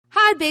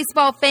Hi,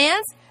 baseball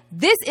fans.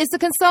 This is the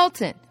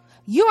consultant.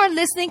 You are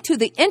listening to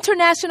the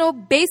International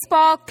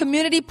Baseball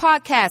Community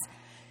Podcast.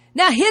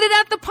 Now hit it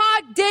at the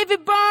park,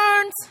 David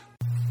Burns.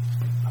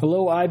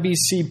 Hello,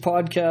 IBC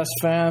podcast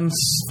fans.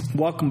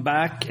 Welcome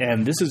back,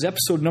 and this is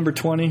episode number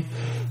 20.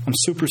 I'm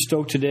super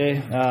stoked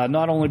today,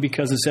 not only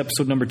because it's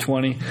episode number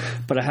 20,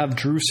 but I have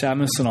Drew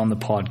Samuelson on the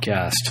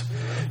podcast.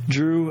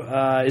 Drew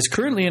is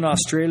currently in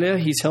Australia.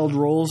 He's held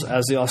roles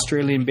as the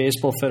Australian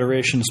Baseball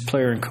Federation's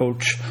player and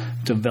coach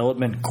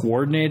development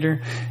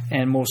coordinator,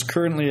 and most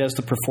currently as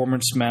the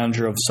performance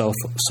manager of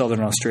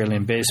Southern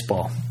Australian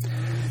Baseball.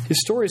 His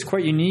story is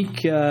quite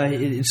unique.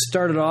 It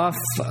started off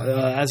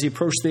as he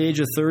approached the age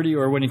of 30,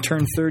 or when he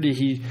turned 30,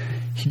 he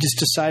just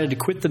decided to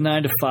quit the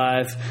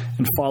 9-to-5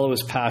 and follow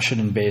his passion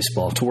in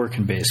baseball, to work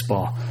in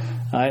baseball.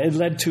 It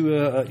led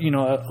to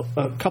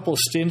a couple of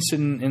stints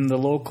in the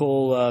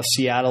local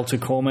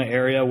Seattle-Tacoma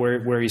area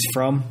where he's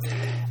from,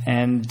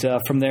 and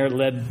from there it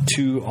led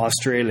to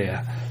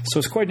Australia. So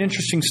it's quite an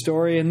interesting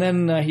story. And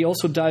then he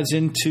also dives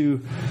into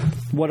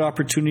what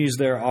opportunities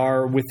there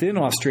are within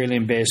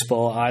Australian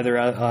baseball,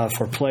 either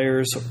for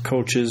players,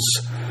 coaches,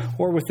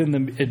 or within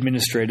the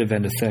administrative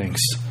end of things.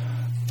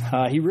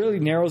 He really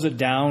narrows it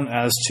down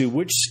as to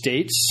which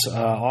states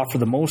offer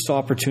the most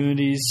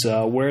opportunities,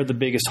 where the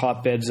biggest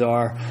hotbeds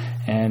are,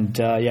 and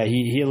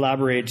he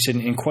elaborates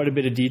in quite a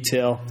bit of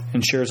detail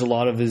and shares a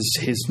lot of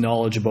his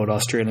knowledge about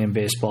Australian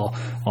baseball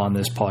on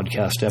this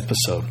podcast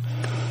episode.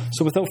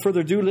 So without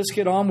further ado, let's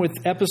get on with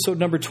episode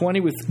number 20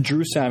 with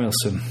Drew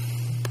Samuelson.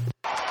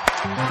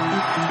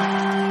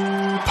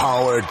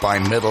 Powered by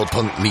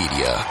Middlepunct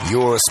Media,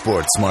 your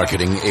sports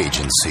marketing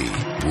agency.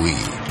 We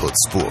put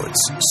sports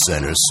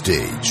center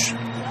stage.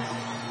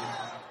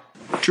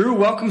 Drew,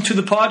 welcome to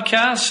the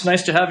podcast.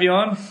 Nice to have you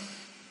on.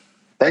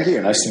 Thank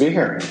you. Nice to be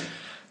here.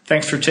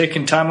 Thanks for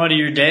taking time out of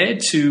your day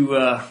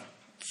to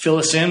fill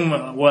us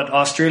in what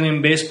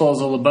Australian baseball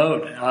is all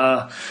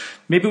about.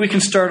 Maybe we can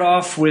start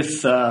off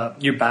with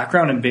your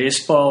background in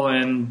baseball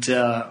and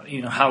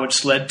how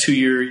it's led to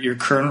your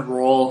current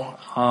role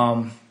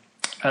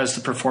as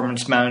the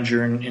performance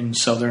manager in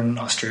Southern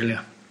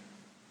Australia.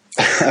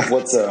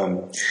 It's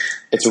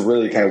a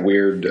really kind of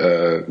weird,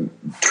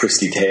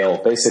 twisty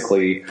tale.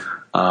 Basically,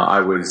 I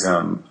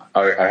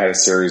had a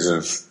series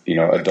of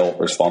adult,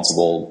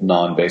 responsible,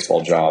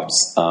 non-baseball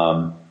jobs,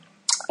 and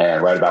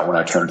right about when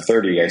I turned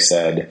 30, I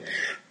said,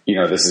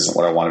 this isn't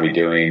what I want to be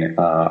doing.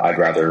 I'd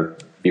rather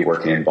be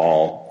working in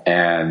ball.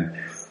 And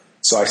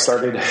so I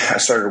started a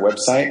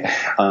website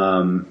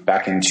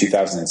back in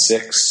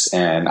 2006,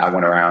 and I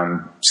went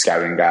around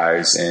scouting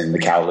guys in the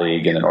Cal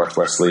League and the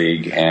Northwest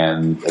League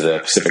and the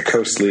Pacific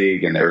Coast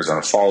League and the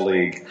Arizona Fall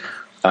League.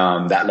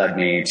 That led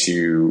me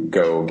to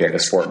go get a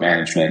sport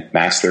management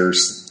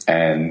master's,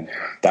 and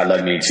that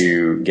led me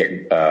to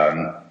get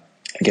a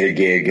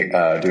gig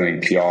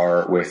doing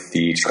PR with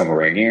the Tacoma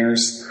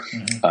Rainiers.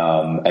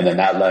 Mm-hmm. And then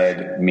that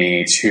led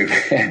me to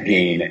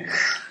being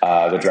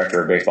the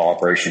director of baseball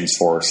operations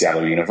for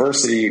Seattle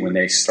University when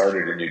they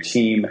started a new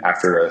team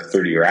after a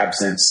 30-year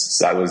absence.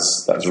 So that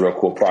was a real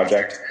cool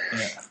project.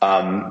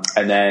 Yeah.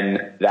 And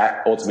then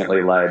that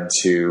ultimately led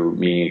to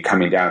me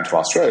coming down to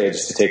Australia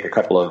just to take a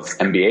couple of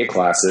MBA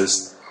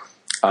classes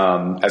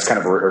as kind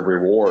of a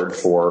reward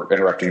for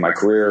interrupting my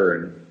career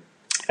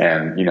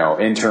and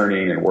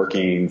interning and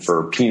working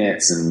for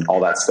peanuts and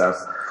all that stuff.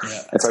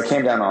 Yeah. And so I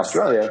came down to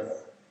Australia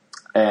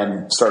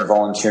and started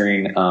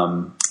volunteering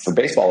for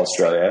Baseball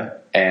Australia,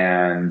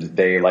 and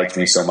they liked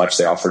me so much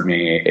they offered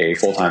me a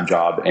full-time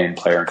job in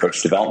player and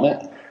coach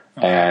development.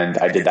 Oh. And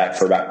I did that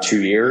for about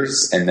 2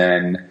 years, and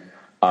then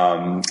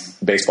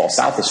Baseball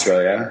South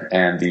Australia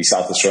and the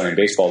South Australian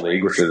Baseball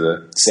League, which are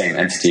the same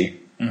entity,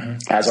 mm-hmm.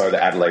 as are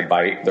the Adelaide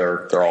Bite.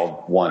 They're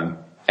all one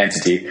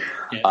entity.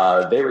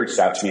 Yeah. They reached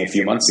out to me a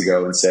few months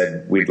ago and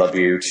said, we'd love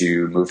you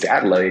to move to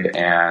Adelaide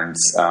and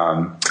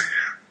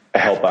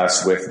help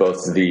us with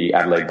both the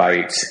Adelaide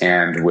Bite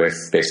and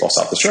with Baseball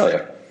South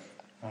Australia.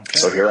 Okay.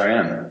 So here I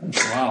am.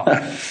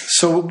 Wow.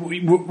 So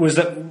was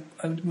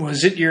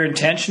it your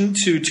intention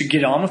to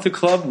get on with the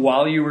club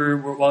while you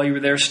were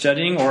there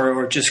studying,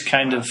 or just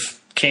kind of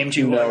came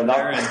to you? No,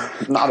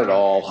 not at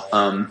all.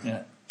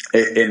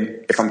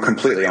 If I'm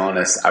completely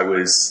honest,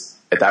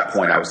 at that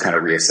point I was kind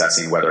of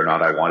reassessing whether or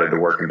not I wanted to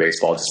work in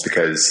baseball, just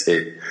because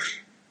it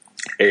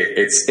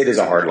is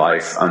a hard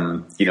life.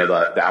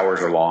 The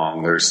hours are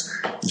long. There's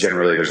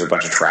a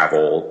bunch of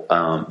travel.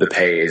 The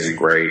pay isn't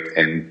great,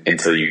 and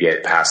until you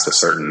get past a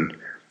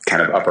certain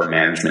kind of upper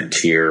management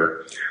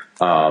tier.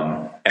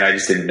 And I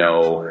just didn't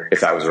know if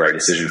that was the right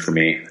decision for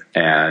me.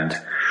 And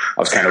I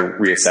was kind of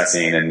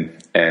reassessing,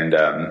 and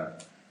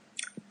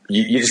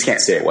you just can't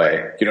stay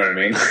away. You know what I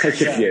mean?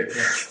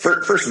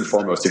 First and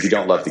foremost, if you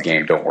don't love the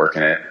game, don't work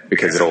in it,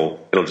 because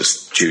it'll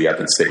just chew you up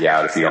and spit you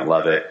out if you don't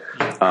love it.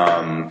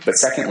 But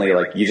secondly,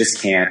 you just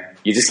can't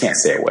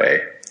stay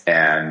away.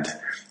 And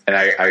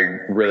I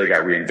really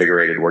got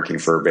reinvigorated working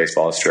for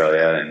Baseball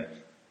Australia, and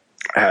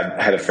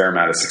had a fair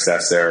amount of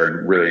success there,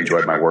 and really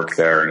enjoyed my work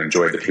there, and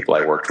enjoyed the people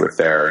I worked with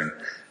there.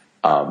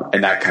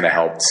 And that kind of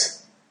helped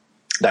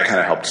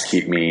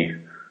keep me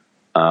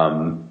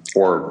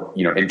or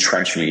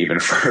entrench me even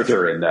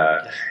further in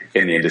the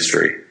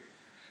industry.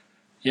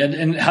 Yeah,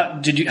 and how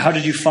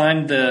did you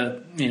find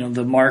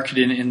the market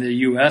in the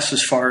U.S.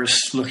 as far as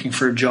looking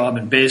for a job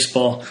in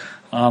baseball?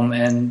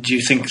 And do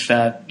you think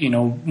that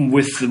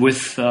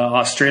with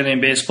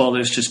Australian baseball,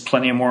 there's just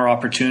plenty of more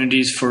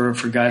opportunities for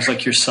guys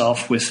like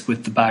yourself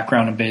with the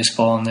background in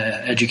baseball and the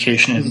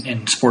education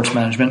in sports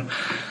management?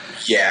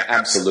 Yeah,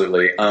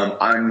 absolutely.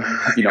 I'm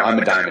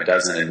a dime a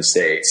dozen in the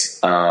States.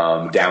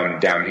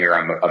 Down here,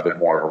 I'm a bit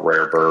more of a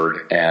rare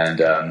bird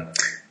and a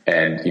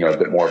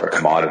bit more of a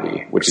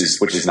commodity, which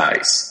is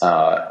nice.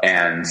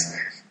 And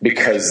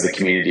because the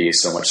community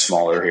is so much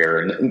smaller here,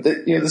 and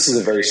this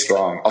is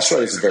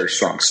Australia's a very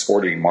strong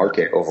sporting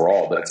market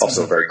overall, but it's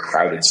also a very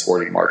crowded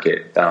sporting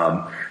market.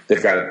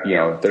 They've got,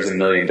 there's a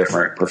million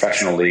different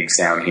professional leagues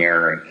down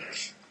here,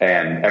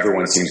 and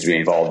everyone seems to be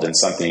involved in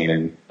something.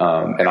 And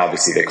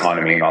obviously the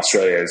economy in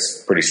Australia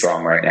is pretty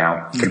strong right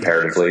now,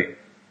 comparatively.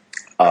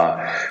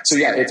 So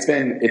yeah, it's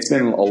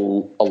been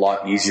a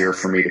lot easier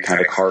for me to kind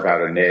of carve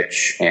out a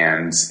niche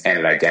and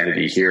an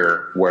identity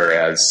here.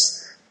 Whereas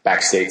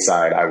back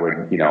stateside, I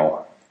would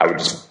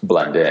just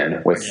blend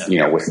in with,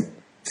 with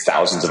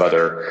thousands of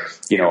other,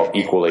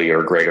 equally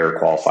or greater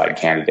qualified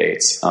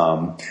candidates.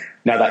 Now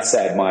that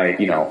said,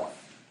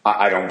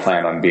 I don't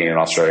plan on being in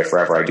Australia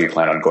forever. I do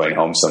plan on going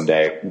home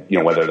someday,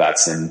 whether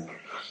that's in,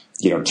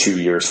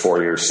 2 years,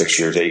 4 years, 6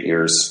 years, 8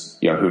 years,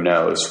 who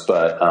knows,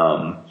 but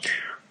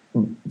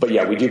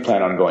yeah, we do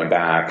plan on going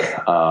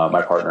back,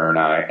 my partner and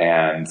I,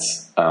 and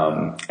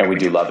we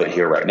do love it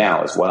here right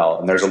now as well.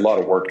 And there's a lot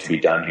of work to be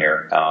done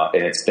here.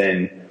 And it's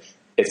been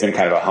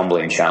kind of a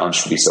humbling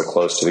challenge to be so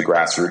close to the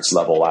grassroots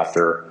level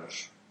after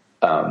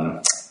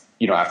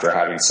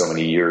having so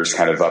many years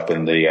kind of up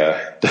in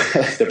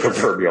the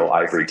proverbial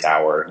ivory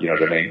tower, you know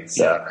what I mean?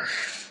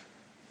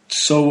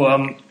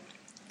 So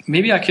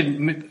maybe I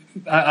could,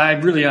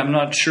 I'm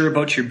not sure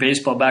about your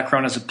baseball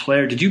background as a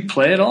player. Did you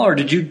play at all, or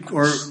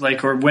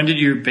when did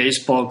your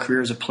baseball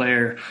career as a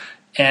player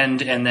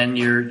end, and then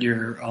your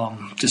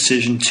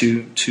decision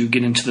to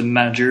get into the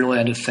managerial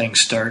end of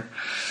things start?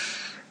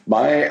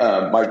 My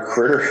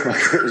career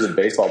as a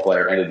baseball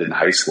player ended in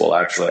high school.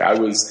 Actually, I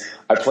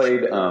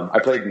played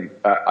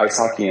ice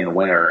hockey in the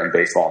winter and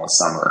baseball in the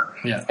summer.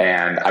 Yeah.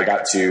 And I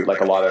got to like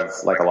a lot of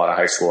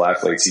high school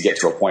athletes, you get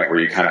to a point where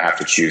you kind of have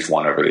to choose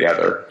one over the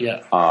other.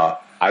 Yeah.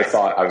 I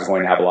thought I was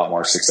going to have a lot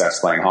more success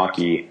playing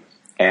hockey,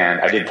 and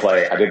I did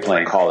play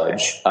in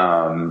college.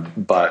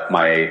 But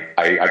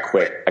I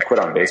quit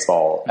on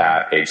baseball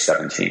at age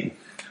 17,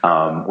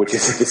 which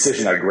is a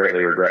decision I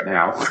greatly regret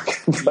now.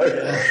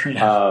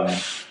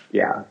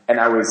 Yeah. And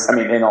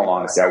in all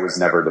honesty, I was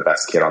never the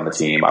best kid on the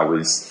team. I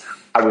was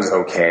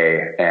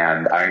okay,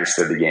 and I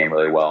understood the game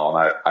really well,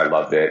 and I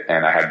loved it.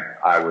 And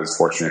I was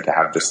fortunate to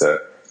have just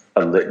a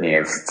litany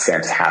of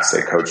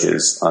fantastic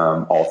coaches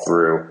all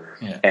through.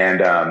 Yeah.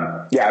 And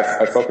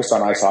I focused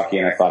on ice hockey,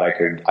 and I thought I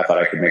could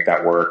make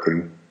that work.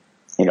 And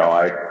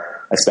I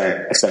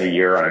spent a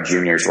year on a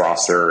juniors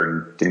roster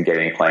and didn't get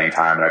any playing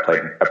time, and I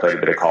played a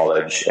bit of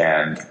college,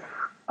 and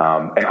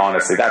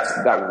honestly, that's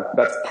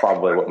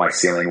probably what my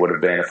ceiling would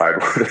have been if I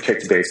would have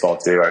picked baseball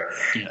too. I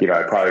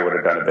probably would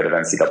have done a bit of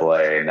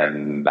NCAA, and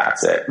then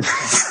that's it.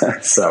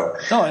 So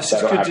no, it's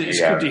good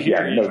to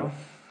hear.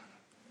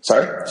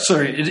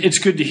 Sorry, it's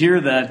good to hear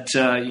that.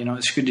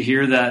 It's good to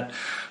hear that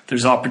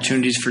there's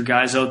opportunities for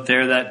guys out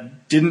there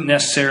that didn't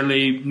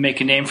necessarily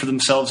make a name for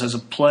themselves as a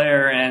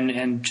player,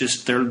 and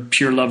just their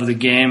pure love of the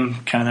game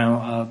kind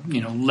of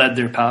led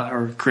their path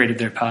or created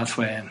their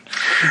pathway. And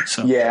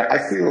so yeah, I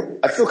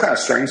feel kind of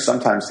strange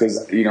sometimes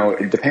because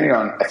depending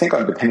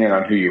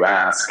on who you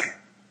ask,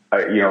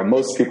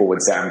 most people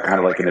would say I'm kind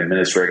of like an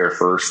administrator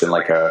first and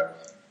like a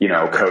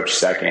coach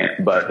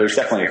second, but there's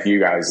definitely a few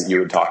guys that you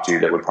would talk to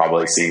that would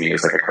probably see me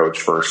as like a coach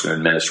first and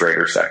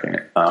administrator second.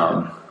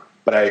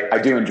 But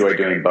I do enjoy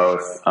doing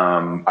both.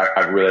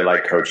 I really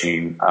like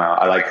coaching.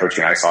 I like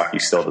coaching ice hockey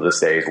still to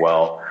this day as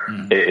well.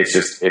 Mm-hmm.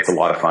 It's a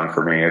lot of fun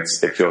for me.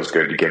 It feels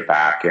good to give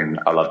back, and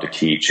I love to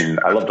teach, and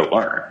I love to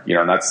learn.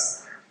 And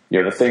that's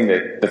the thing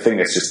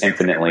that's just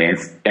infinitely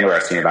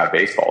interesting about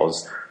baseball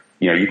is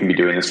you can be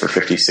doing this for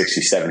 50,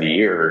 60, 70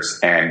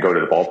 years and go to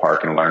the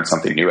ballpark and learn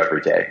something new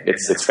every day.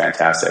 It's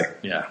fantastic.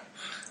 Yeah.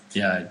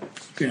 Yeah,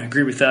 I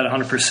agree with that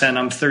 100%.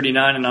 I'm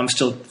 39 and I'm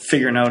still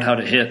figuring out how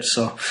to hit.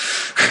 So,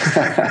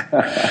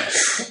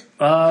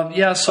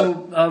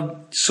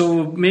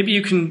 So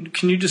maybe can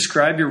you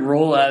describe your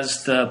role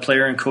as the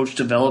player and coach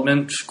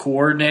development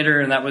coordinator?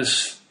 And that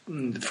was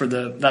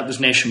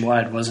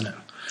nationwide, wasn't it?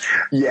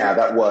 Yeah,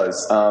 that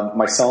was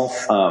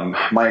myself.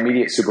 My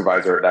immediate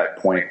supervisor at that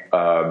point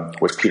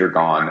was Peter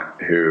Gaughan,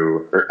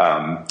 who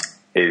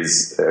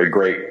is a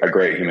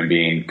great human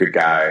being, good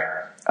guy.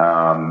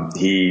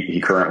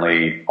 He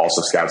currently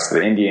also scouts for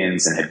the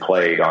Indians and had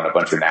played on a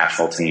bunch of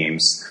national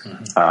teams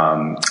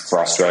for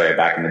Australia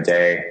back in the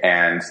day.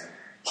 And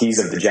he's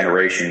of the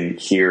generation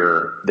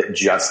here that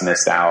just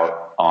missed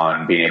out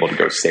on being able to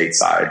go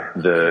stateside.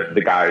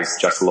 The guys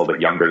just a little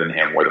bit younger than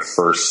him were the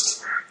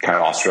first kind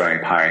of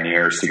Australian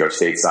pioneers to go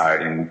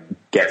stateside and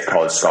get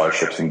college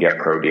scholarships and get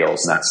pro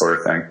deals and that sort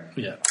of thing.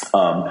 Yeah.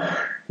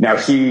 Now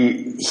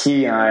he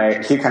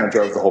kind of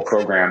drove the whole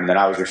program, and then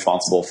I was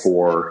responsible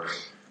for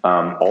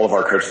all of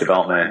our coach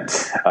development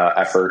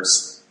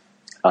efforts,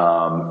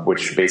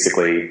 which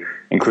basically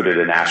included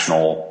a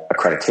national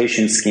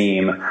accreditation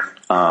scheme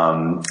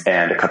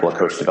and a couple of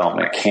coach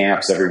development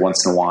camps every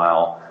once in a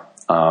while,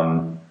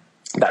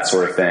 that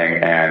sort of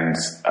thing, and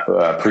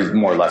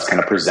more or less kind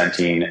of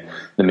presenting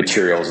the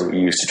materials that we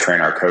use to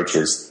train our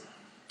coaches.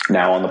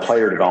 Now, on the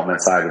player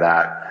development side of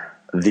that,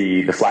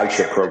 the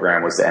flagship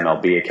program was the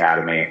MLB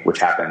Academy, which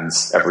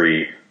happens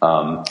every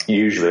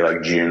usually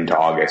like June to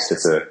August.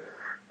 It's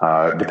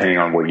depending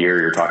on what year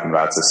you're talking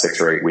about, it's a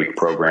 6 or 8 week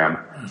program.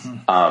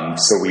 Mm-hmm.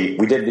 So we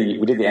did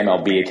the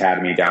MLB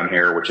Academy down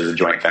here, which is a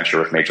joint venture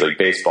with Major League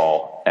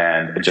Baseball,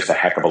 and just a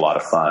heck of a lot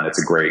of fun. It's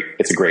a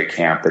great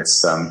camp.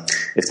 It's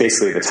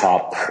basically the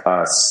top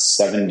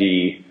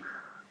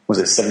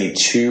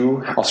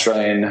 72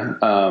 Australian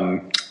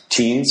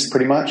teams,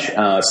 pretty much.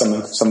 Some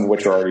of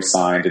which are already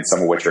signed, and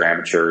some of which are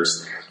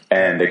amateurs.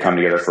 And they come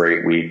together for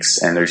 8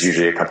 weeks, and there's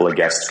usually a couple of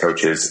guest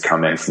coaches that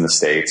come in from the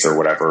States or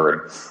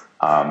whatever.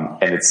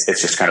 And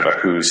it's just kind of a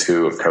who's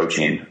who of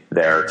coaching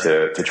there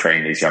to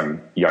train these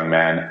young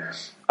men.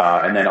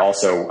 And then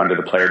also under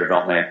the player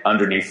development,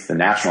 underneath the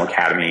National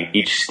Academy,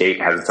 each state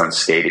has its own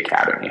state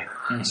academy.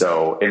 Mm-hmm.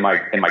 So in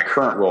my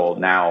current role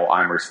now,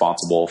 I'm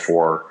responsible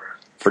for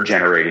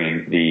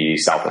generating the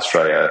South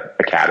Australia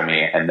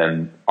Academy, and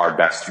then our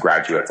best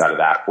graduates out of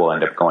that will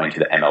end up going to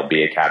the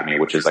MLB Academy,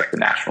 which is like the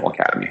National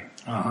Academy.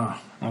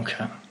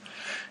 Okay.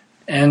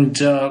 And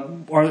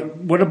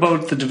what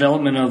about the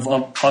development of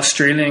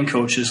Australian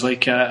coaches?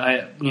 Like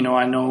I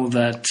know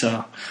that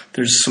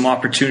there's some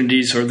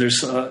opportunities, or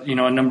there's a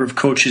number of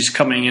coaches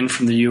coming in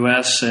from the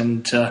U.S.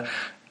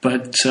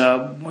 But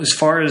as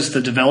far as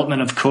the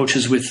development of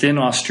coaches within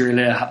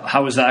Australia,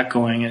 how is that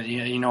going?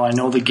 I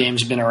know the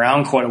game's been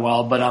around quite a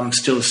while, but I'm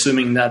still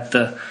assuming that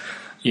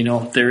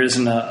there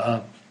isn't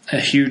a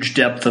huge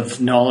depth of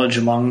knowledge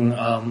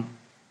among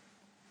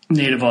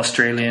native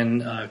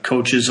Australian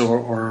coaches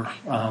so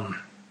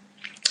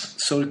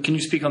can you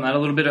speak on that a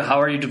little bit?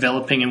 How are you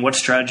developing, and what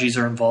strategies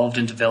are involved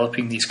in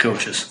developing these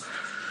coaches?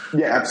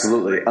 Yeah,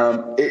 absolutely.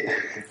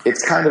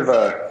 It's kind of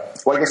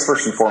I guess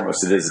first and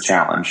foremost, it is a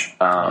challenge.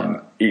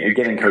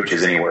 Getting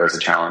coaches anywhere is a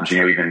challenge.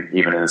 Even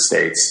in the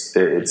States,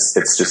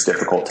 it's just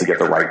difficult to get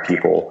the right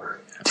people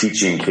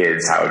teaching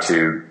kids how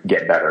to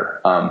get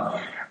better.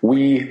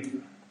 We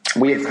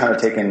have kind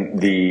of taken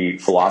the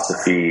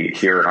philosophy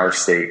here in our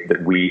state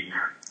that we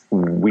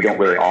don't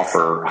really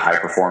offer high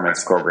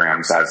performance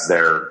programs as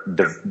they're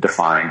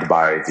defined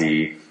by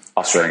the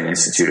Australian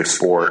Institute of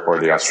Sport or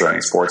the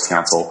Australian Sports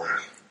Council.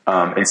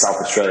 In South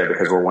Australia,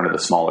 because we're one of the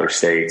smaller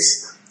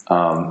states,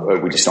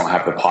 we just don't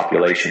have the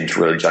population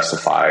to really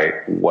justify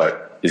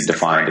what is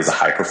defined as a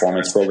high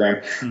performance program.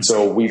 Mm-hmm.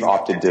 So we've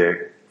opted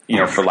to,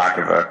 for lack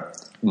of a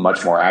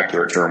much more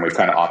accurate term, we've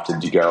kind of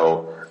opted to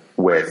go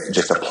with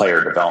just a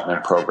player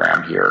development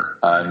program here,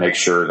 and make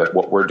sure that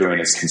what we're doing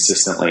is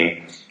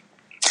consistently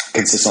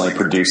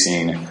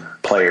producing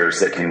players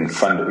that can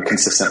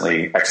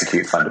consistently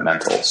execute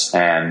fundamentals.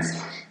 And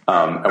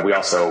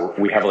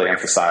we heavily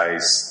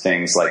emphasize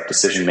things like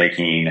decision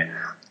making,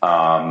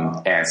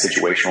 and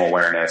situational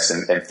awareness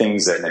and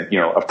things that,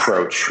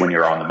 approach when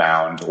you're on the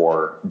mound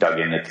or dug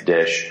in at the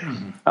dish,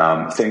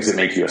 things that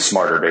make you a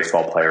smarter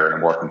baseball player and a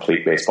more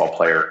complete baseball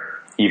player,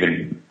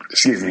 even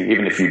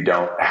if you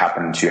don't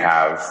happen to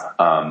have,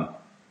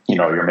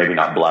 you're maybe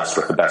not blessed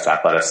with the best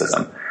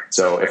athleticism.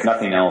 So if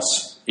nothing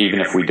else,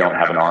 even if we don't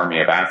have an army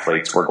of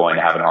athletes, we're going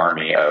to have an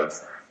army of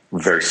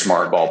very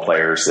smart ball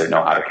players that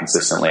know how to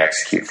consistently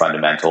execute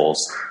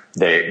fundamentals.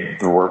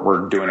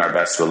 We're doing our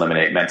best to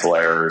eliminate mental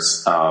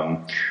errors.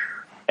 And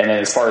then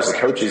as far as the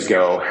coaches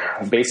go,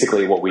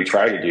 basically what we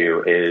try to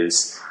do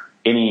is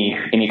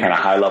any kind of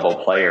high level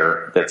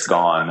player that's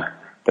gone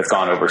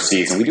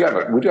overseas, and we do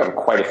have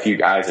quite a few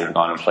guys that have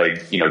gone and played,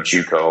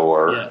 JUCO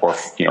or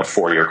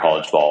 4-year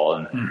college ball,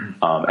 and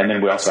and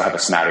then we also have a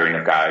smattering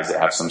of guys that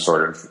have some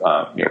sort of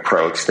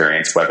pro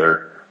experience,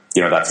 whether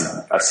that's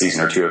a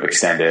season or two of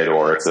extended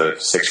or it's a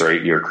 6 or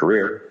 8 year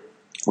career.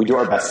 We do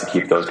our best to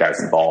keep those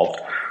guys involved,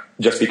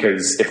 just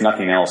because if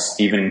nothing else,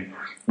 even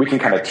we can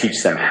kind of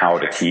teach them how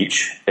to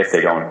teach if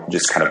they don't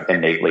just kind of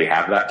innately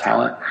have that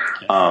talent.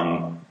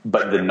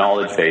 But the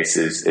knowledge base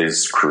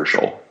is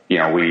crucial. We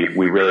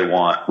really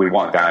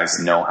want guys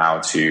to know how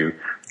to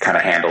kind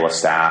of handle a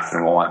staff,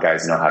 and we want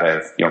guys to know how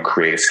to,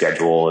 create a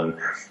schedule and,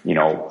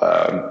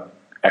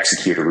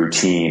 execute a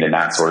routine and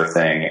that sort of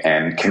thing,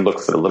 and can look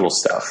for the little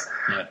stuff.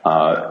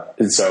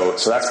 And so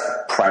that's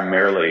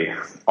primarily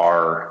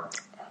our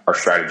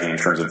strategy in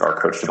terms of our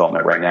coach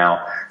development right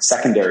now.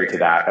 Secondary to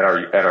that,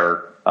 at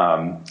our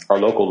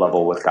local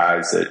level, with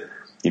guys that,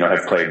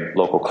 have played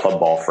local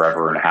club ball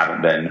forever and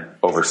haven't been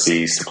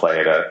overseas to play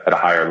at a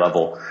higher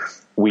level,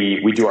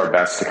 we do our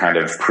best to kind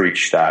of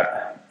preach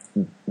that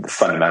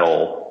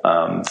fundamental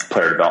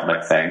player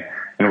development thing,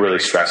 and really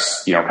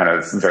stress, kind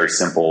of very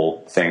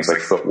simple things like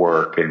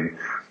footwork and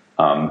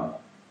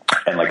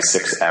like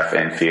 6F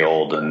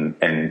infield and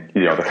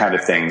the kind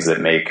of things that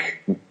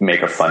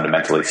make a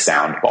fundamentally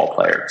sound ball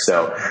player.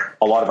 So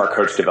a lot of our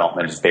coach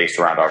development is based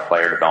around our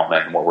player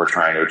development and what we're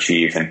trying to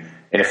achieve. And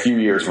in a few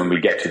years, when we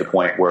get to the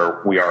point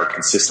where we are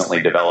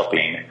consistently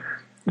developing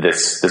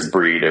this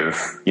breed of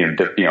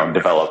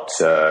developed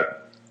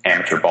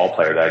amateur ball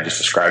player that I just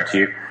described to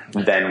you,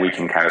 then we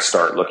can kind of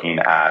start looking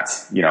at,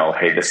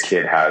 hey, this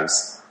kid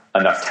has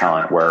enough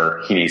talent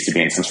where he needs to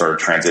be in some sort of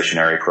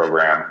transitionary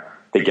program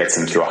that gets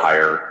him to a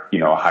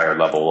higher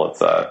level of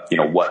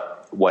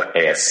what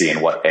ASC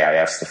and what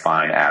AIS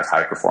define as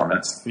high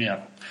performance.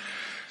 Yeah.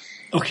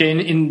 Okay.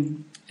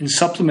 In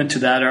supplement to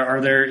that,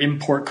 are there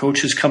import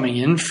coaches coming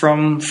in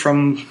from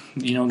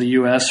the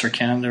US or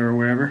Canada or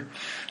wherever?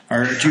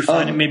 Or do you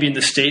find it maybe in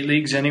the state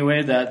leagues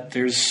anyway that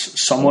there's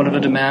somewhat of a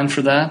demand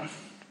for that?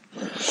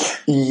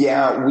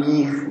 Yeah,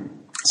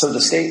 so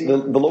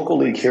the local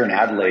league here in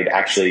Adelaide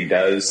actually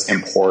does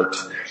import.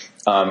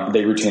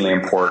 They routinely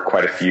import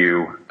quite a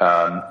few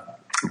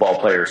ball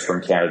players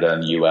from Canada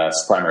and the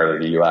U.S., primarily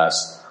the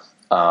U.S.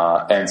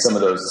 And some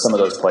of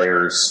those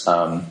players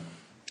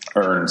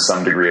earn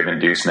some degree of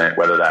inducement,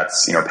 whether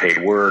that's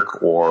paid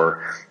work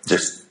or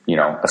just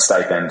a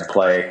stipend to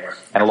play.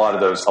 And a lot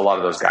of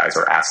those guys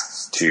are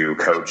asked to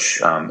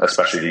coach,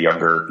 especially the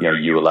younger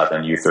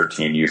U11,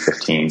 U13,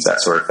 U15s,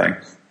 that sort of thing.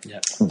 Yeah.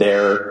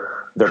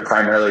 They're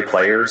primarily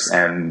players,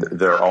 and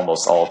they're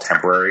almost all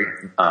temporary.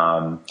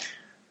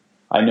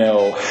 I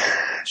know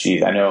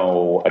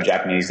a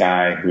Japanese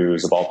guy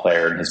who's a ball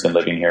player and has been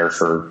living here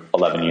for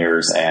 11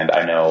 years, and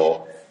I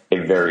know a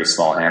very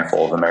small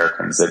handful of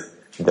Americans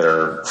that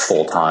are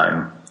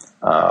full-time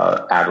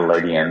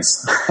Adelaideans.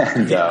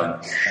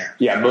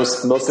 And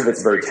most of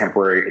it's very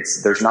temporary.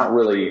 There's not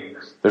really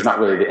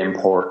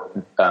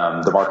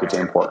the market to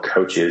import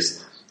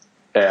coaches.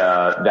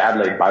 The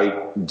Adelaide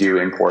Bite do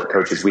import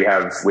coaches. We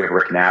have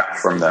Rick Knapp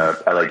from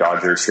the LA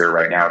Dodgers here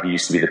right now. He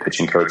used to be the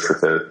pitching coach for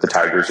the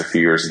Tigers a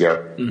few years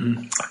ago.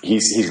 Mm-hmm.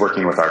 He's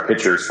working with our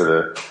pitchers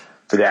for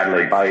the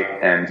Adelaide Bite,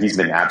 and he's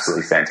been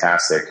absolutely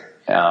fantastic.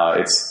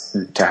 It's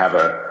to have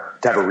a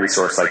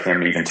resource like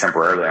him, even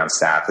temporarily on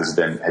staff, has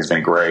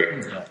been great.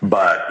 Yeah.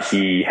 But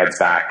he heads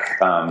back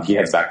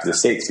to the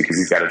States because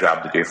he's got a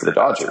job to do for the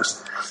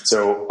Dodgers.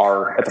 So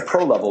at the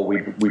pro level, we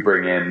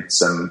bring in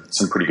some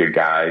pretty good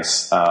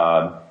guys.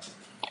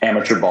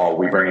 Amateur ball,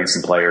 we bring in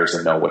some players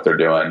that know what they're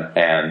doing,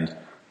 and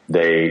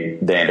they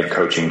end up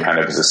coaching kind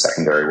of as a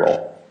secondary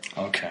role.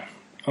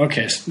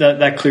 Okay, so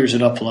that clears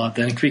it up a lot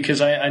then,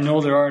 because I know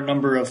there are a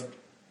number of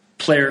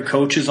player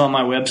coaches on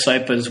my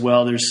website, but as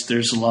well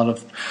there's a lot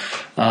of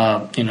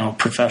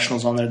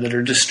professionals on there that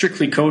are just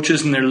strictly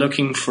coaches, and they're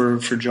looking for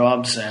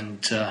jobs,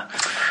 and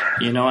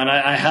and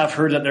I have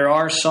heard that there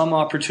are some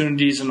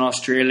opportunities in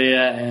Australia,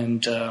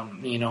 and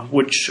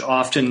which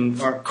often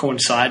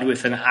coincide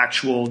with an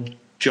actual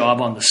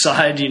job on the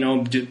side, doing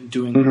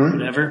mm-hmm.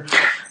 whatever.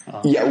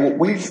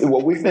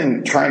 What we've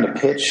been trying to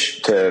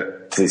pitch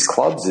to these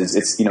clubs is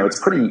it's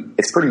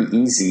pretty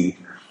easy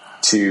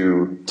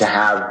to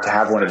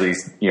have one of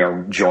these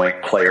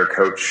joint player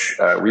coach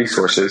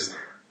resources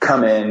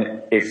come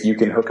in. If you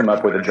can hook them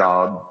up with a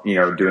job,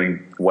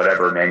 doing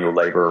whatever, manual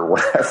labor or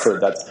whatever,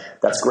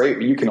 that's great.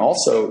 But you can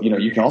also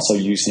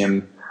use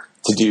him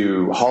to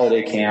do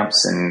holiday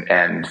camps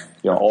and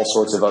all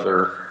sorts of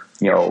other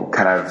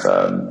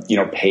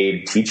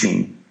paid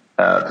teaching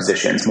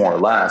positions, more or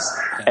less.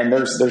 And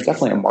there's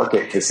definitely a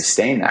market to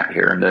sustain that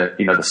here. And the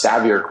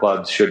savvier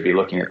clubs should be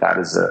looking at that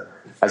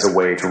as a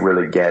way to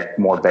really get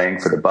more bang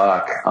for the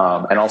buck,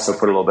 and also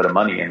put a little bit of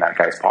money in that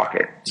guy's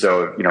pocket.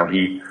 So,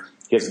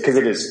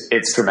 because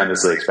it's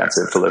tremendously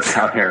expensive to live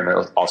down here in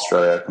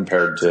Australia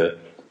compared to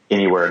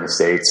anywhere in the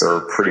States,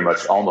 or pretty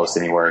much almost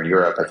anywhere in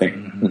Europe. I think,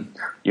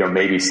 mm-hmm.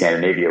 Maybe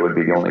Scandinavia would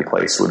be the only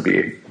place would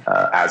be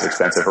as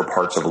expensive, or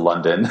parts of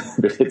London.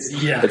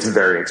 It's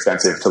very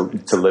expensive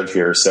to live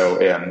here. So,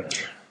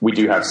 we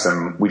do have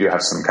some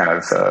kind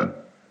of,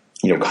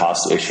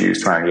 cost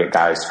issues trying to get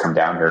guys to come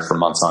down here for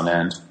months on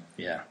end.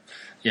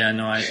 Yeah.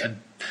 No,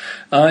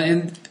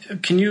 and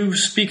can you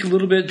speak a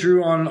little bit,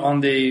 Drew,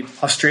 on the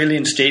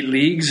Australian state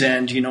leagues,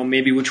 and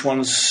maybe which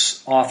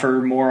ones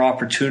offer more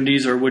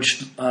opportunities, or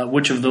which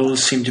of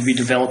those seem to be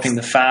developing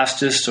the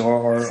fastest,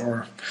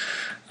 or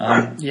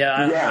I'm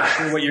not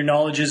sure what your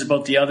knowledge is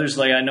about the others.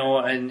 Like, I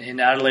know in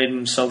Adelaide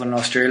and Southern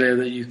Australia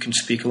that you can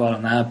speak a lot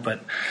on that,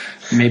 but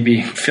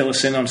maybe fill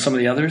us in on some of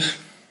the others.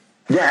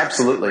 Yeah,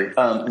 absolutely.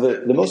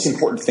 The most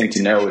important thing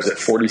to know is that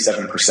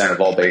 47%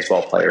 of all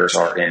baseball players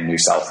are in New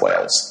South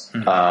Wales.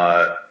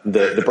 Mm-hmm.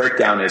 The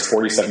breakdown is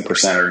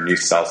 47% are in New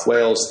South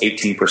Wales,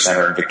 18%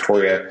 are in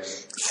Victoria,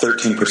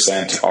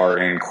 13% are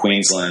in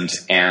Queensland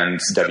and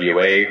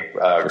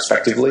WA,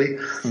 respectively,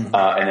 mm-hmm.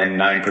 And then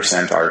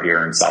 9% are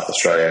here in South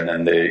Australia, and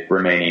then the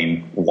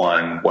remaining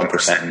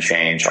 1% and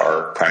change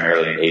are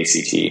primarily in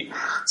ACT.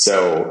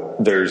 So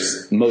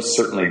there's most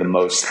certainly the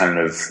most kind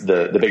of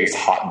the biggest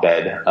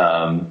hotbed,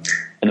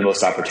 and the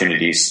most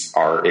opportunities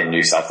are in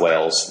New South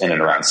Wales in and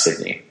around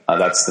Sydney.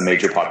 That's the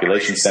major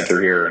population center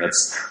here, and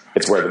it's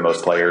it's where the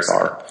most players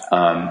are.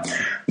 Now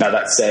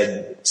that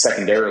said,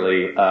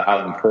 secondarily,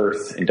 out in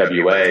Perth in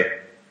WA,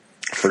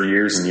 for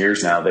years and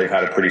years now, they've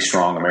had a pretty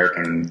strong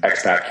American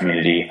expat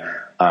community.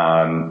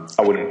 I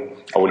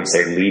wouldn't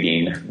say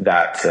leading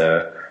that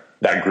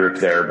group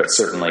there, but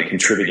certainly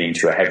contributing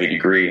to a heavy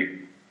degree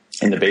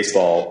in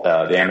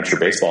the amateur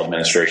baseball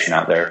administration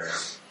out there.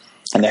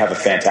 And they have a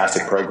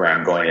fantastic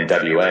program going in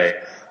WA.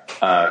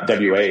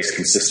 WA is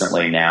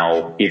consistently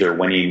now either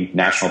winning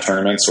national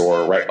tournaments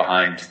or right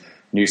behind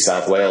New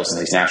South Wales in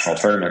these national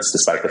tournaments,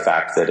 despite the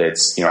fact that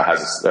it's,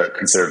 has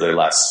considerably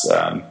less,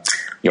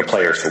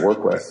 players to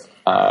work with.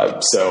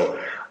 So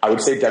I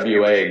would say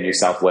WA and New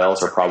South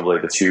Wales are probably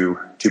the two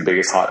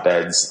biggest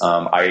hotbeds.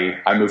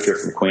 I moved here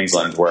from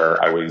Queensland,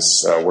 where I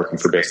was working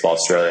for Baseball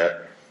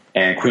Australia,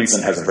 and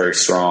Queensland has a very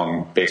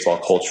strong baseball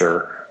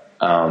culture,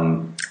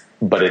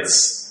 but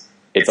it's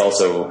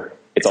also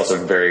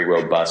very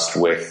robust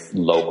with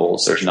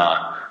locals. There's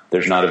not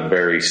a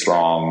very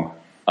strong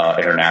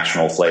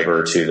international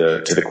flavor to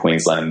the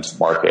Queensland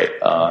market.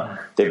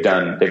 They've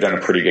done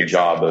a pretty good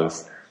job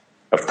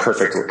of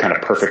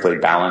perfectly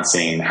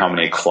balancing how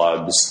many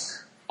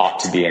clubs ought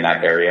to be in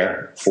that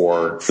area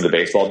for the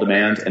baseball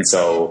demand. And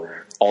so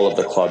all of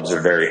the clubs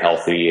are very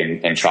healthy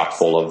and chock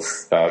full of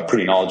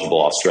pretty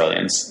knowledgeable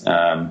Australians.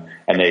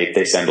 And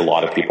they send a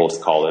lot of people to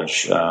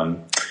college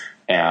and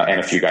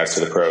a few guys to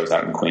the pros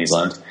out in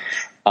Queensland.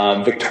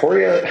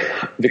 Victoria,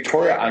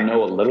 I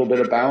know a little bit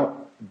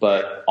about,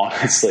 but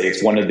honestly,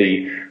 it's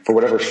for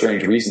whatever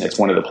strange reason, it's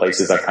one of the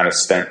places I kind of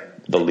spent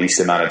the least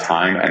amount of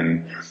time.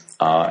 And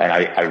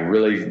I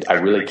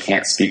really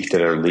can't speak to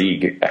their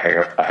league a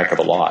heck of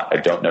a lot. I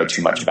don't know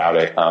too much about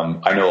it.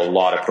 I know a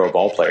lot of pro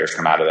ball players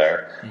come out of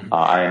there.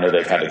 I know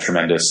they've had a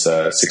tremendous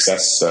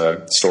success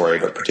story,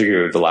 but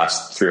particularly the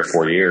last 3 or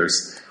 4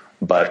 years.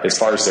 But as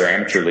far as their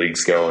amateur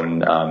leagues go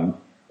and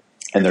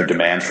their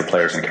demand for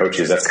players and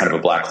coaches, that's kind of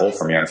a black hole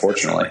for me,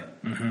 unfortunately.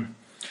 Mm-hmm.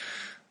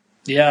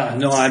 Yeah,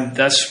 no,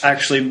 that's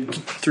actually,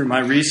 through my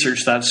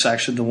research, that's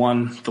actually the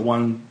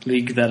one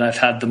league that I've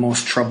had the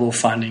most trouble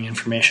finding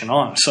information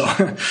on. So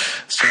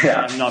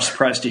yeah. I'm not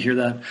surprised to hear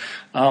that.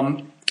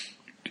 One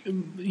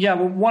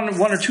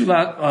or two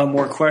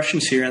more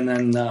questions here, and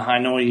then I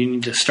know you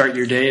need to start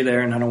your day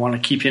there, and I don't want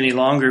to keep you any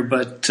longer.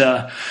 But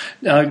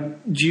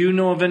do you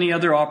know of any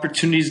other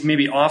opportunities,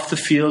 maybe off the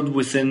field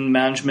within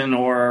management,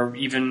 or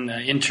even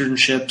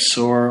internships,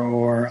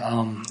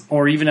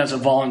 or even as a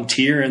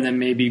volunteer, and then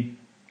maybe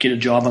get a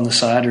job on the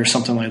side or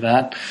something like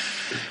that?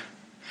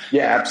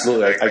 Yeah,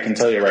 absolutely. I can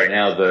tell you right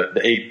now, the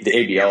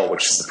ABL,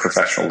 which is the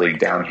professional league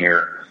down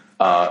here,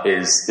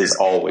 is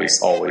always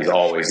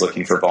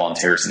looking for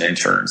volunteers and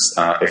interns.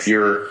 If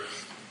you're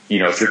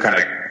kind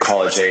of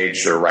college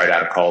age or right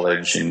out of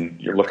college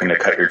and you're looking to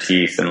cut your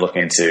teeth and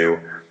looking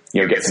to,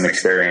 get some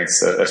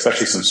experience,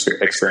 especially some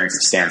experience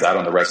that stands out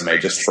on the resume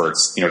just for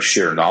its,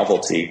 sheer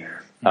novelty,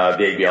 the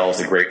ABL is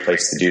a great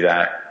place to do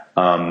that.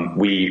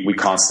 We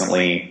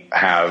constantly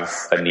have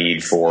a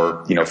need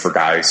for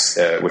guys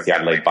with the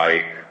Adelaide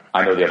Bite.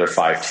 I know the other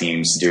 5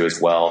 teams do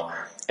as well.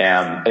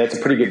 And it's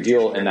a pretty good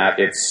deal in that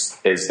it's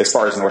as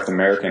far as North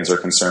Americans are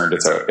concerned,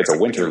 it's a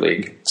winter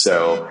league.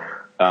 So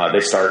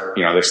they start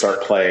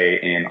play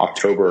in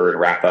October and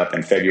wrap up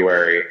in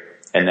February,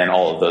 and then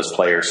all of those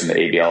players from the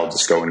ABL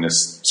just go into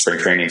spring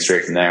training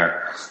straight from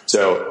there.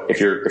 So if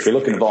you're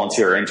looking to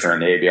volunteer or intern,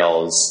 the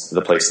ABL is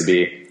the place to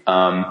be.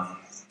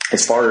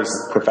 As far as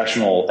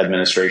professional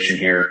administration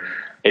here,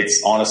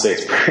 it's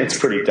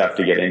pretty tough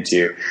to get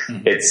into.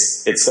 Mm-hmm.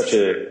 It's such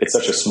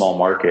a small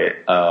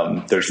market.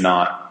 There's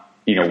not,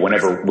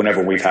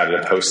 whenever we've had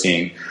a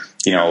posting,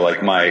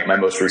 like my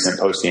most recent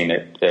posting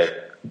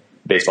at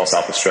Baseball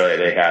South Australia,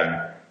 they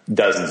had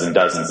dozens and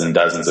dozens and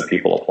dozens of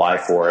people apply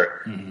for it.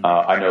 Mm-hmm.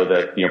 I know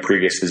that,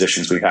 previous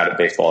positions we've had at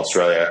Baseball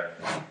Australia,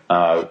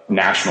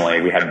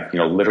 nationally, we had,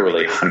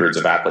 literally hundreds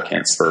of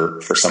applicants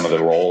for some of the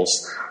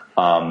roles.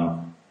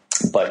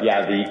 But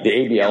yeah, the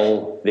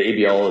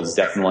ABL is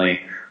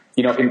definitely,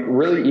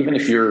 really, even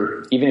if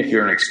you're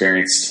an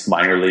experienced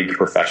minor league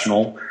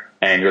professional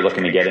and you're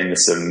looking to get into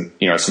some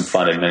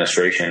fun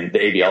administration, the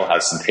ABL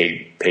has some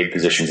paid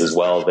positions as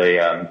well.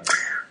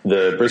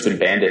 The Brisbane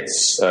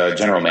Bandits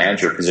general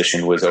manager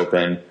position was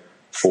open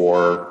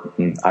for,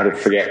 I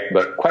forget,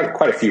 but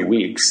quite a few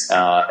weeks,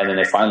 and then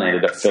they finally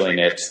ended up filling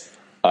it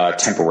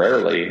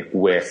temporarily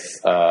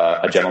with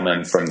a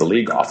gentleman from the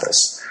league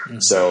office. Mm-hmm.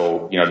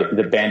 So,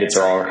 the Bandits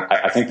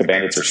I think the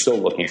Bandits are still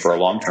looking for a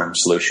long-term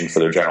solution for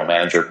their general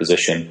manager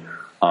position.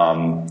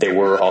 They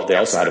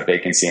also had a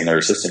vacancy in their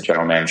assistant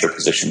general manager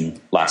position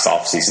last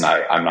offseason.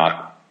 I'm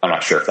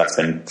not sure if that's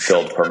been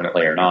filled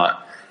permanently or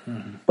not.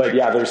 Mm-hmm. But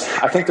yeah,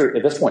 I think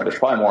at this point, there's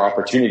probably more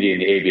opportunity in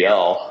the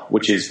ABL,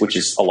 which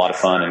is a lot of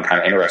fun and kind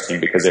of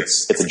interesting because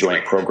it's a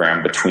joint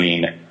program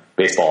between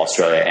Baseball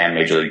Australia and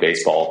Major League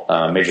Baseball.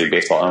 Major League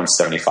Baseball owns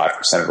 75%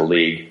 of the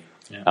league.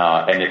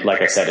 Yeah. And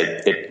like I said,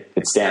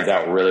 it stands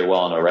out really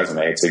well on a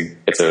resume.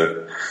 It's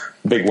a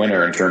big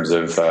winner in terms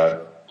of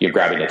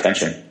grabbing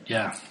attention.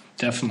 Yeah,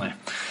 definitely.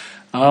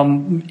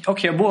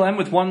 Okay, we'll end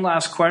with one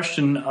last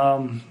question.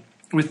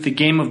 with the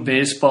game of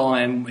baseball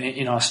and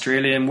in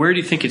Australia, and where do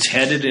you think it's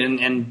headed?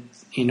 And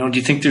do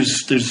you think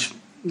there's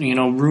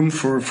room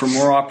for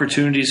more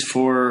opportunities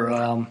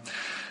for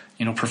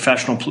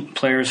professional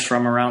players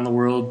from around the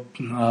world,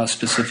 more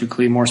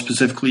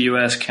specifically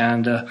U.S.,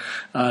 Canada?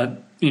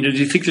 Do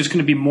you think there's going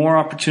to be more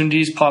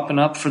opportunities popping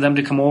up for them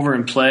to come over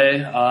and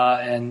play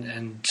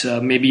and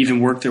maybe even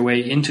work their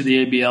way into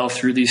the ABL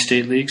through these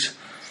state leagues?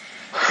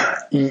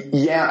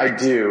 Yeah, I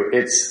do.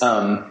 It's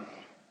I'm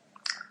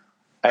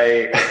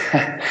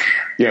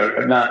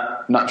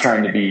not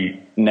trying to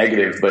be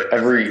negative, but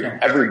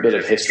every bit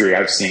of history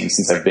I've seen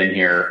since I've been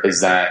here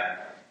is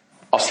that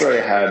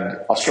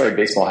Australia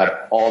baseball had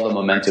all the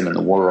momentum in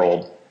the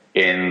world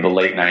in the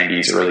late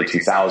 90s, early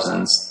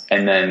 2000s.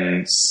 And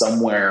then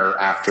somewhere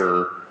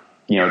after,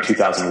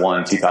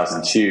 2001,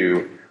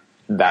 2002,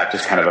 that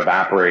just kind of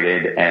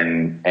evaporated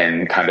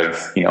and kind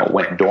of,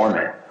 went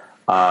dormant.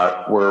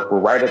 We're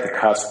right at the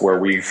cusp where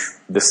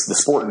the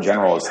sport in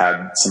general has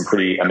had some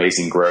pretty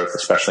amazing growth,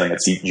 especially in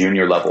its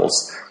junior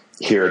levels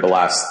here the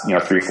last,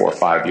 3, 4,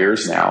 5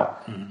 years now.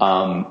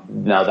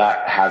 Now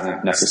that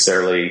hasn't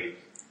necessarily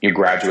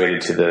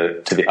graduated to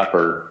the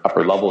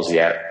upper levels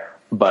yet,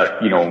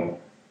 but,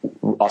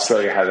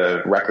 Australia had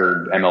a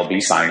record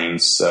MLB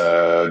signings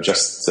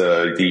just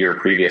the year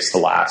previous to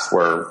last,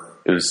 where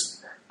it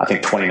was, I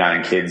think,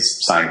 29 kids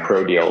signed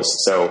pro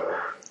deals. So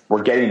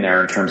we're getting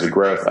there in terms of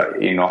growth.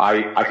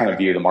 I kind of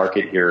view the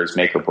market here as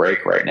make or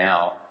break right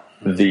now.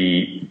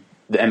 The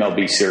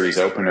MLB series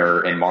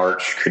opener in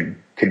March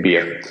could be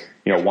a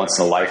once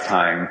in a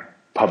lifetime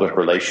public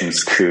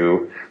relations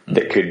coup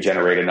that could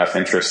generate enough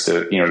interest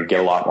to get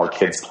a lot more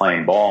kids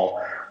playing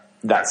ball.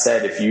 That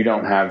said, if you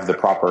don't have the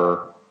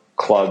proper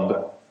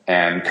club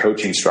and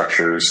coaching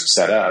structures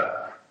set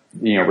up,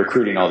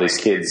 recruiting all these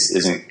kids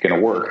isn't going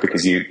to work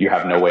because you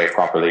have no way of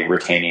properly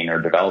retaining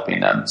or developing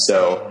them.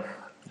 So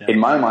in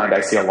my mind, I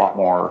see a lot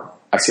more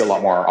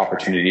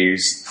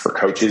opportunities for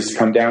coaches to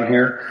come down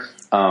here.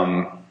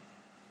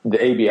 The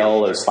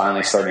ABL is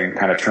finally starting to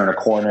kind of turn a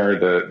corner.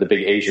 The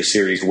big Asia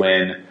series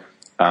win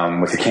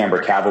with the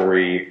Canberra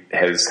Cavalry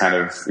has kind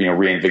of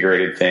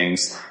reinvigorated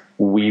things.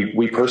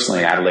 We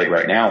personally in Adelaide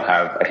right now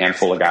have a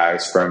handful of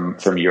guys from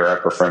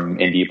Europe or from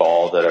indie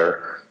ball that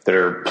are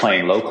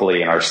playing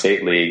locally in our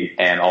state league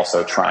and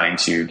also trying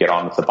to get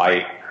on with the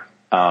bite.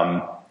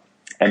 And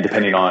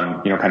depending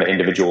on kind of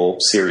individual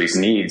series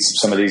needs,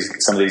 some of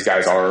these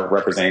guys are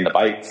representing the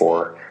bite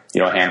for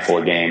a handful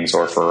of games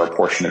or for a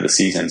portion of the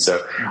season.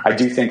 So I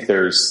do think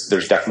there's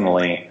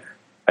definitely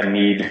a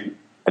need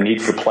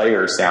for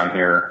players down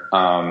here.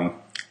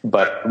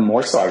 But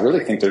more so, I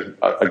really think there's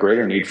a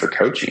greater need for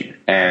coaching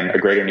and a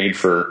greater need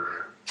for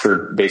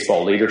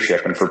baseball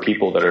leadership and for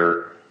people that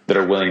are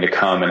willing to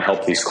come and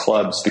help these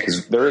clubs,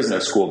 because there is no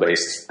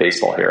school-based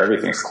baseball here.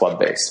 Everything's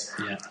club-based.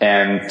 Yeah.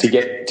 And to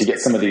get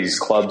some of these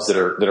clubs that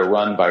are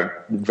run by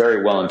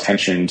very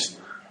well-intentioned,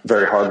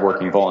 very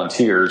hardworking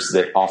volunteers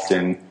that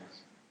often,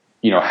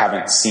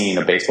 haven't seen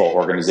a baseball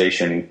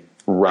organization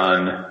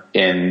run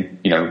in,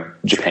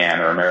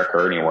 Japan or America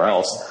or anywhere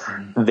else.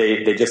 Mm-hmm.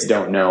 They just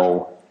don't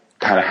know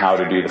kind of how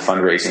to do the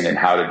fundraising and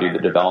how to do the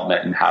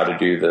development and how to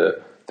do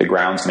the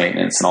grounds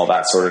maintenance and all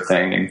that sort of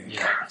thing. And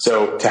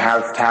so to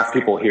have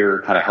people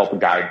here kind of help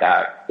guide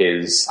that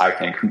is, I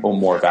think,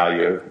 more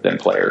value than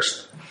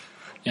players.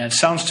 Yeah, it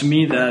sounds to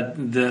me that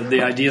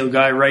the ideal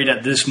guy right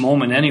at this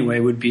moment anyway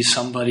would be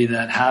somebody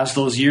that has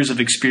those years of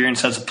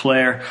experience as a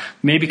player,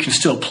 maybe can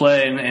still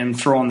play and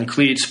throw on the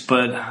cleats,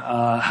 but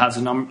has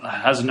a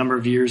number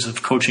of years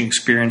of coaching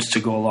experience to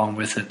go along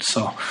with it.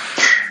 So,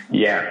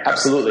 yeah,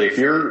 absolutely. If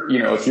you're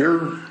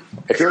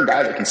a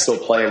guy that can still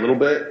play a little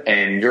bit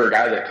and you're a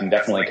guy that can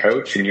definitely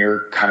coach and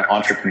you're kind of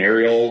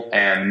entrepreneurial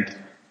and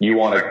you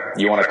want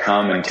to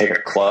come and take a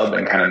club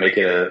and kind of make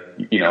it a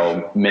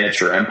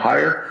miniature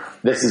empire,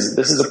 this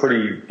is a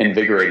pretty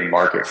invigorating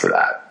market for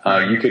that.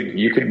 You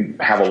could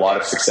have a lot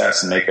of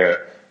success and make a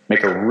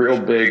real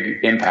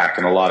big impact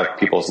in a lot of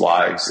people's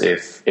lives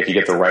if you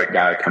get the right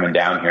guy coming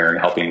down here and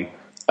helping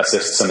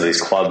assist some of these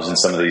clubs and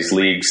some of these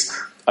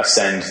leagues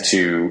ascend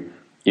to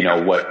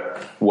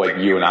what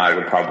you and I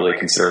would probably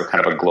consider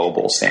kind of a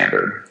global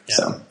standard. Yeah.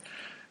 So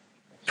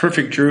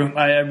perfect, Drew.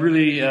 I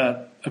really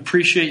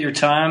appreciate your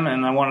time,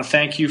 and I want to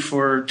thank you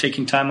for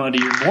taking time out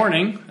of your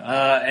morning.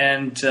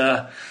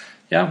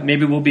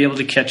 Maybe we'll be able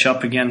to catch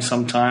up again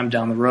sometime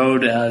down the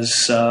road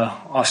as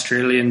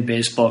Australian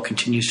baseball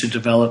continues to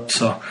develop.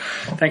 So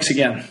thanks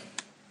again.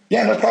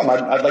 Yeah, no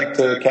problem. I'd like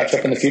to catch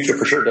up in the future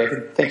for sure,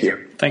 David. Thank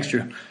you. Thanks,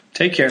 Drew.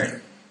 Take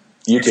care.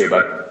 You too,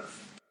 bud.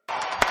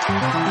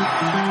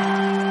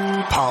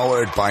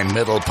 Powered by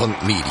Middle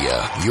Punk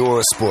Media,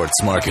 your sports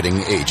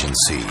marketing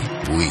agency.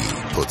 We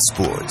put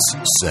sports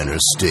center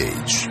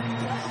stage.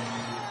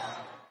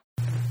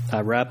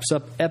 That wraps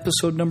up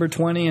episode number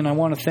 20, and I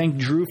want to thank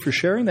Drew for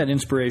sharing that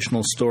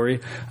inspirational story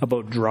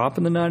about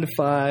dropping the 9 to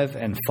 5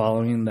 and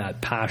following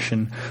that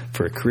passion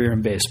for a career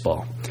in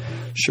baseball.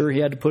 Sure, he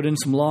had to put in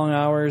some long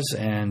hours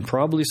and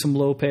probably some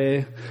low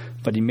pay,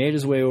 but he made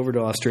his way over to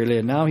Australia,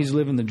 and now he's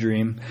living the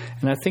dream.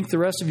 And I think the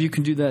rest of you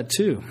can do that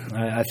too.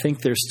 I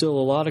think there's still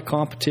a lot of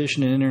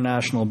competition in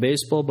international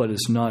baseball, but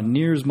it's not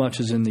near as much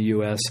as in the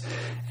U.S.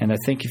 And I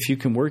think if you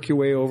can work your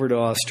way over to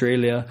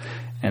Australia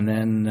and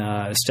then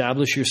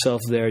establish yourself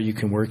there, you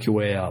can work your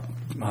way up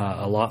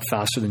a lot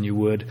faster than you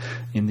would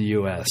in the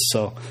U.S.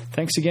 So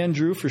thanks again,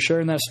 Drew, for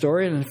sharing that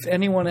story. And if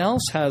anyone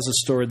else has a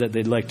story that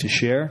they'd like to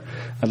share,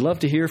 I'd love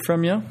to hear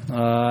from you.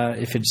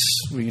 If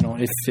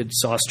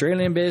it's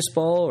Australian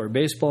baseball or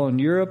baseball in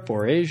Europe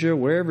or Asia,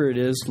 wherever it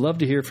is, love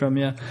to hear from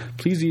you.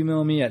 Please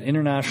email me at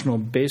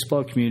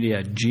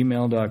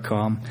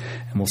internationalbaseballcommunity@gmail.com,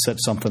 and we'll set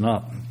something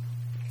up.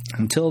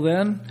 Until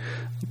then,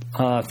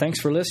 thanks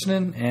for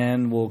listening,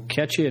 and we'll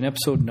catch you in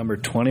episode number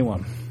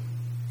 21.